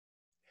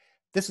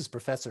This is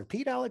Professor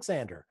Pete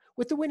Alexander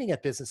with the Winning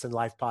at Business and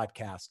Life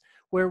podcast,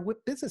 where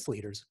business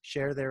leaders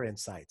share their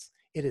insights.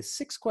 It is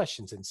 6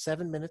 questions in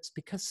 7 minutes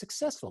because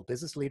successful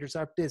business leaders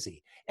are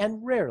busy and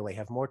rarely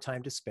have more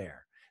time to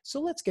spare. So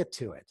let's get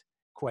to it.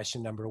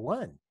 Question number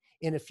 1.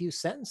 In a few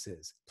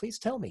sentences, please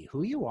tell me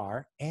who you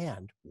are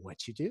and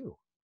what you do.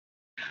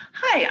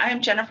 Hi,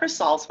 I'm Jenifer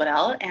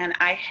Salzwedel, and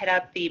I head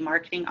up the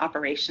marketing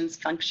operations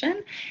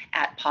function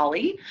at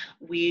Poly.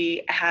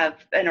 We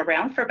have been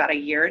around for about a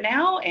year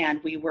now,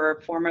 and we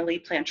were formerly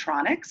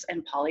Plantronics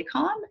and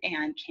Polycom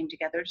and came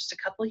together just a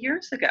couple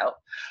years ago.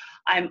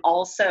 I'm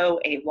also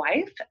a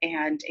wife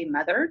and a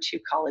mother to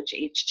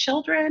college-age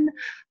children,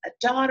 a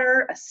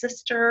daughter, a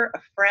sister, a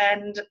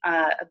friend.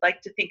 I'd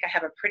like to think I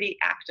have a pretty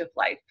active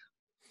life.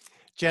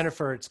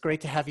 Jenifer, it's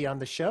great to have you on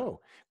the show.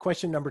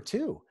 Question number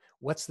 2.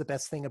 What's the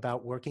best thing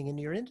about working in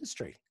your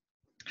industry?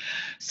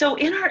 So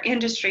in our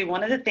industry,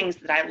 one of the things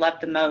that I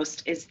love the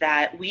most is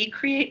that we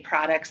create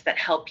products that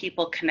help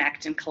people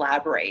connect and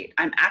collaborate.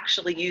 I'm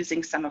actually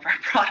using some of our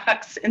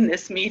products in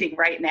this meeting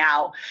right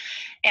now.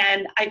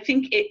 And I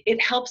think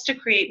it helps to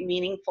create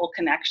meaningful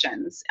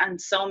connections on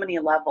so many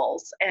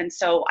levels. And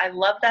so I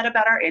love that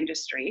about our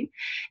industry.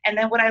 And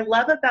then what I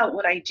love about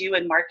what I do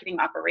in marketing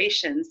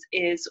operations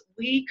is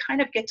we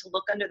kind of get to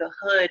look under the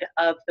hood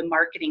of the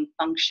marketing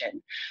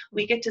function.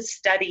 We get to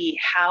study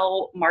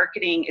how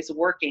marketing is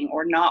working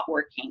or not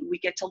working. We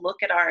get to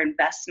look at our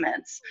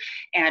investments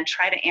and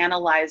try to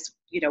analyze,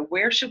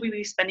 where should we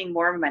be spending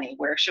more money?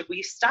 Where should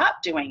we stop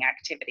doing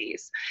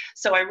activities?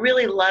 So I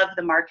really love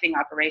the marketing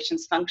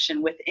operations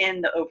function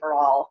within the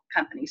overall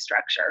company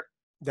structure.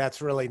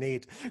 That's really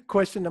neat.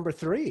 Question number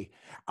 3.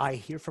 I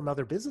hear from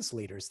other business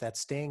leaders that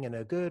staying in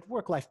a good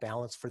work-life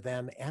balance for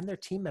them and their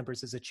team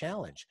members is a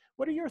challenge.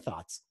 What are your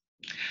thoughts?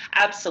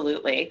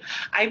 Absolutely.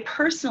 I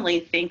personally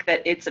think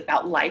that it's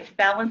about life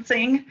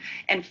balancing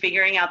and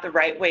figuring out the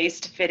right ways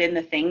to fit in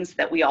the things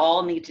that we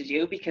all need to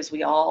do because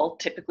we all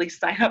typically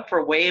sign up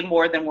for way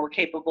more than we're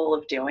capable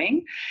of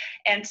doing.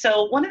 And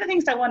so one of the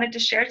things I wanted to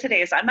share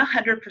today is I'm a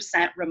 100%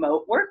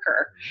 remote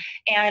worker.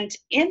 And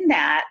in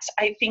that,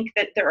 I think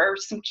that there are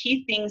some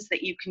key things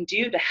that you can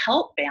do to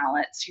help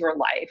balance your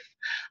life.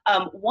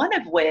 One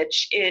of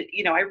which is,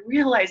 I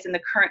realize in the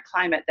current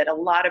climate that a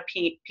lot of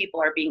people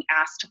are being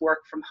asked to work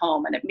from home,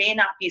 and it may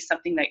not be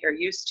something that you're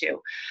used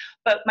to.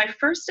 But my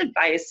first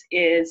advice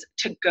is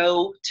to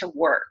go to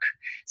work.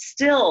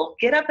 Still,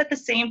 get up at the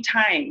same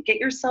time, get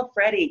yourself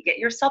ready, get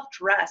yourself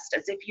dressed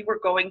as if you were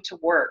going to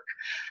work.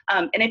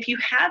 And if you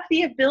have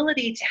the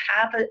ability to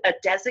have a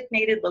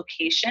designated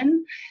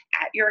location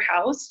at your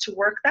house to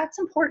work, that's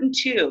important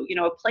too.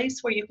 A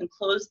place where you can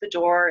close the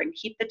door and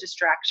keep the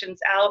distractions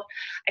out,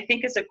 I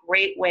think is a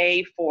great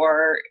way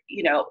for,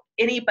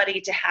 anybody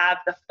to have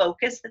the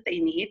focus that they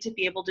need to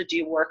be able to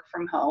do work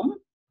from home.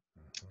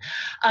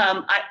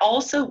 I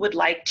also would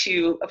like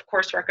to, of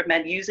course,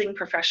 recommend using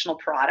professional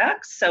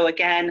products. So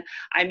again,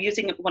 I'm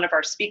using one of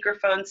our speaker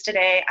phones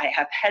today. I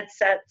have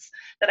headsets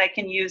that I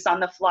can use on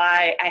the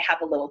fly. I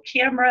have a little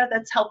camera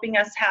that's helping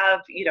us have,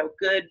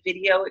 good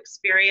video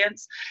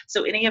experience.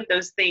 So any of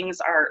those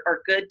things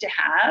are good to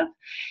have.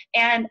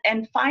 And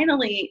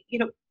finally,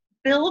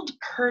 build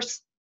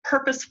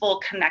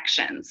purposeful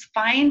connections.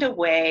 Find a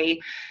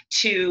way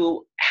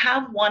to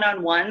have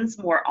one-on-ones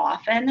more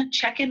often.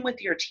 Check in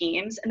with your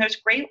teams. And there's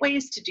great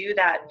ways to do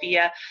that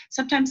via,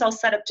 sometimes I'll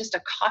set up just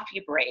a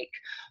coffee break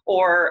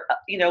or,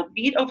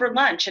 meet over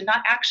lunch and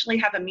not actually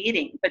have a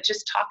meeting, but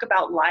just talk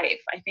about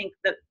life. I think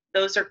that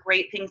those are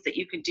great things that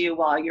you can do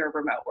while you're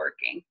remote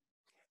working.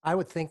 I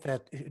would think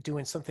that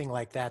doing something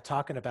like that,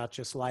 talking about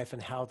just life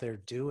and how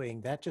they're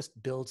doing, that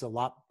just builds a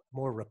lot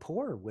more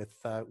rapport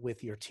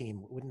with your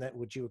team.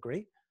 Would you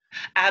agree?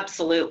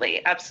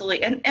 Absolutely,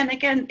 absolutely. And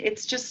again,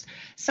 it's just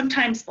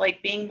sometimes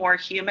like being more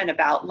human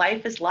about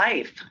life is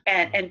life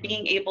and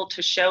being able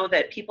to show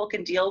that people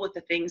can deal with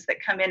the things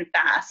that come in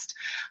fast.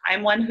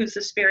 I'm one who's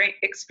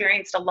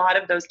experienced a lot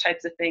of those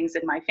types of things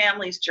in my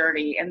family's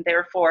journey, and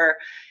therefore,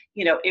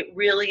 it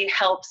really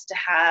helps to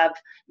have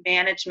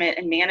management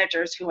and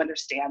managers who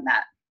understand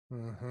that.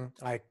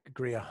 I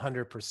agree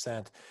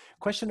 100%.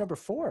 Question number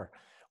 4.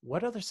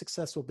 What other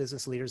successful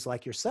business leaders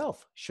like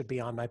yourself should be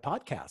on my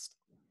podcast?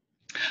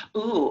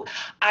 Ooh,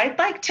 I'd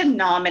like to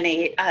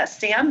nominate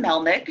Sam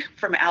Melnick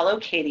from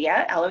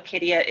Allocadia.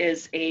 Allocadia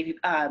is a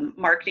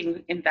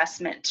marketing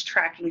investment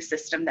tracking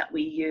system that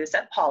we use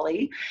at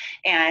Poly,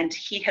 and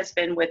he has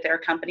been with their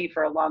company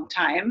for a long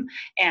time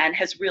and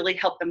has really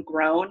helped them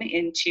grow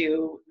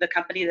into the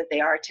company that they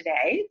are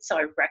today. So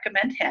I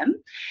recommend him.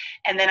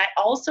 And then I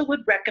also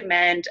would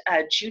recommend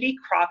Judy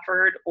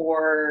Crawford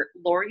or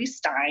Lori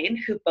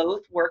Stein, who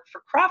both work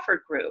for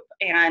Crawford Group,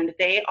 and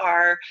they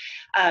are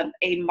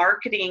a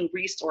marketing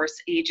resource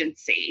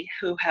agency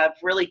who have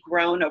really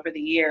grown over the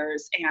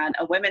years, and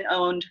a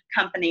women-owned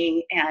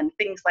company and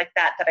things like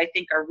that I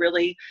think are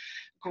really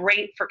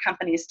great for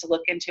companies to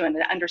look into and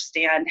to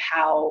understand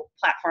how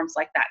platforms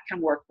like that can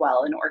work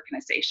well in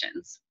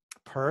organizations.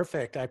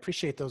 Perfect. I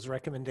appreciate those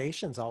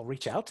recommendations. I'll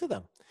reach out to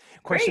them.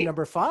 Question Great.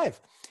 number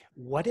 5.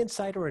 What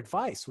insight or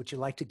advice would you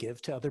like to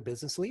give to other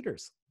business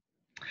leaders?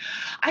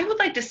 I would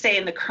like to say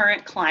in the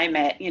current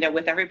climate,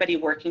 with everybody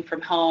working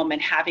from home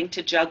and having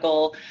to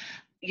juggle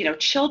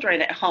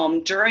children at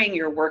home during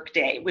your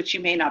workday, which you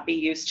may not be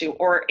used to,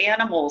 or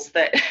animals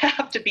that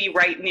have to be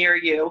right near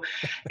you,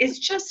 is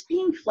just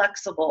being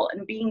flexible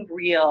and being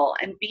real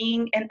and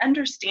being and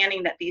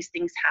understanding that these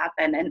things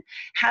happen and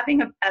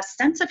having a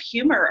sense of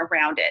humor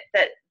around it,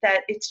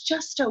 that it's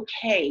just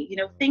okay.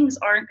 Things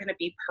aren't going to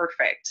be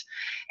perfect.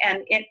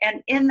 And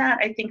in that,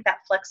 I think that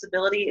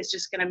flexibility is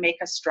just going to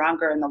make us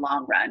stronger in the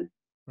long run.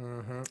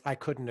 I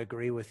couldn't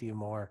agree with you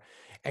more.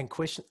 And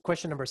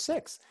question number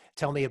 6,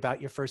 tell me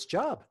about your first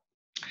job.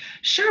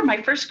 Sure.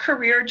 My first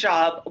career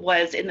job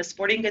was in the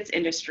sporting goods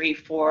industry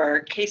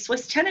for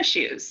K-Swiss tennis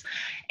shoes.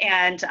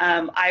 And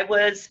I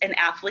was an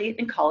athlete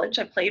in college.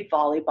 I played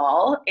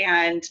volleyball.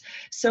 And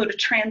so to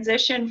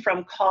transition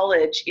from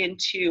college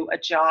into a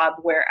job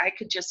where I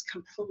could just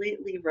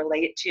completely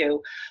relate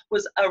to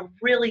was a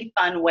really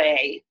fun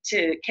way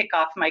to kick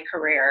off my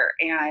career.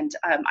 And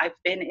I've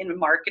been in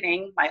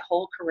marketing my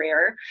whole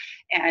career.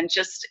 And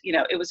just,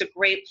 it was a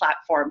great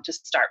platform to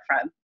start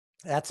from.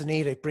 That's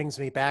neat. It brings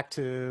me back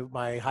to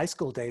my high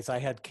school days. I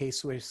had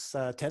K-Swiss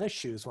tennis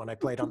shoes when I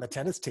played on the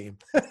tennis team.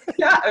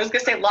 Yeah, I was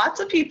going to say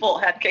lots of people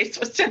had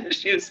K-Swiss tennis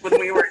shoes when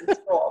we were in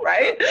school,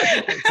 right?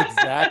 That's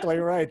exactly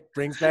right.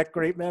 Brings back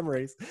great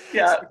memories.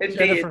 Yeah, So,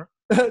 indeed.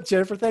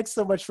 Jenifer, thanks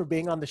so much for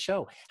being on the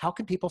show. How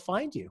can people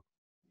find you?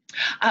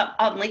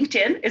 On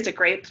LinkedIn is a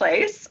great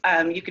place.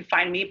 You can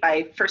find me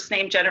by first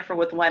name Jenifer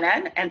with one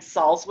N and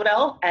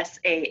Salzwedel,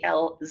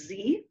 Salzwedel.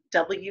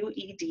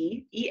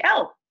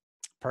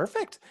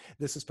 Perfect.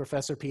 This is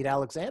Professor Pete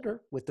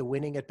Alexander with the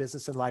Winning at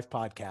Business and Life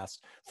podcast.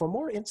 For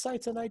more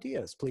insights and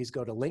ideas, please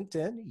go to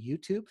LinkedIn,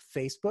 YouTube,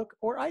 Facebook,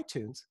 or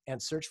iTunes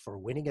and search for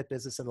Winning at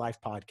Business and Life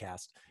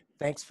podcast.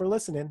 Thanks for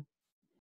listening.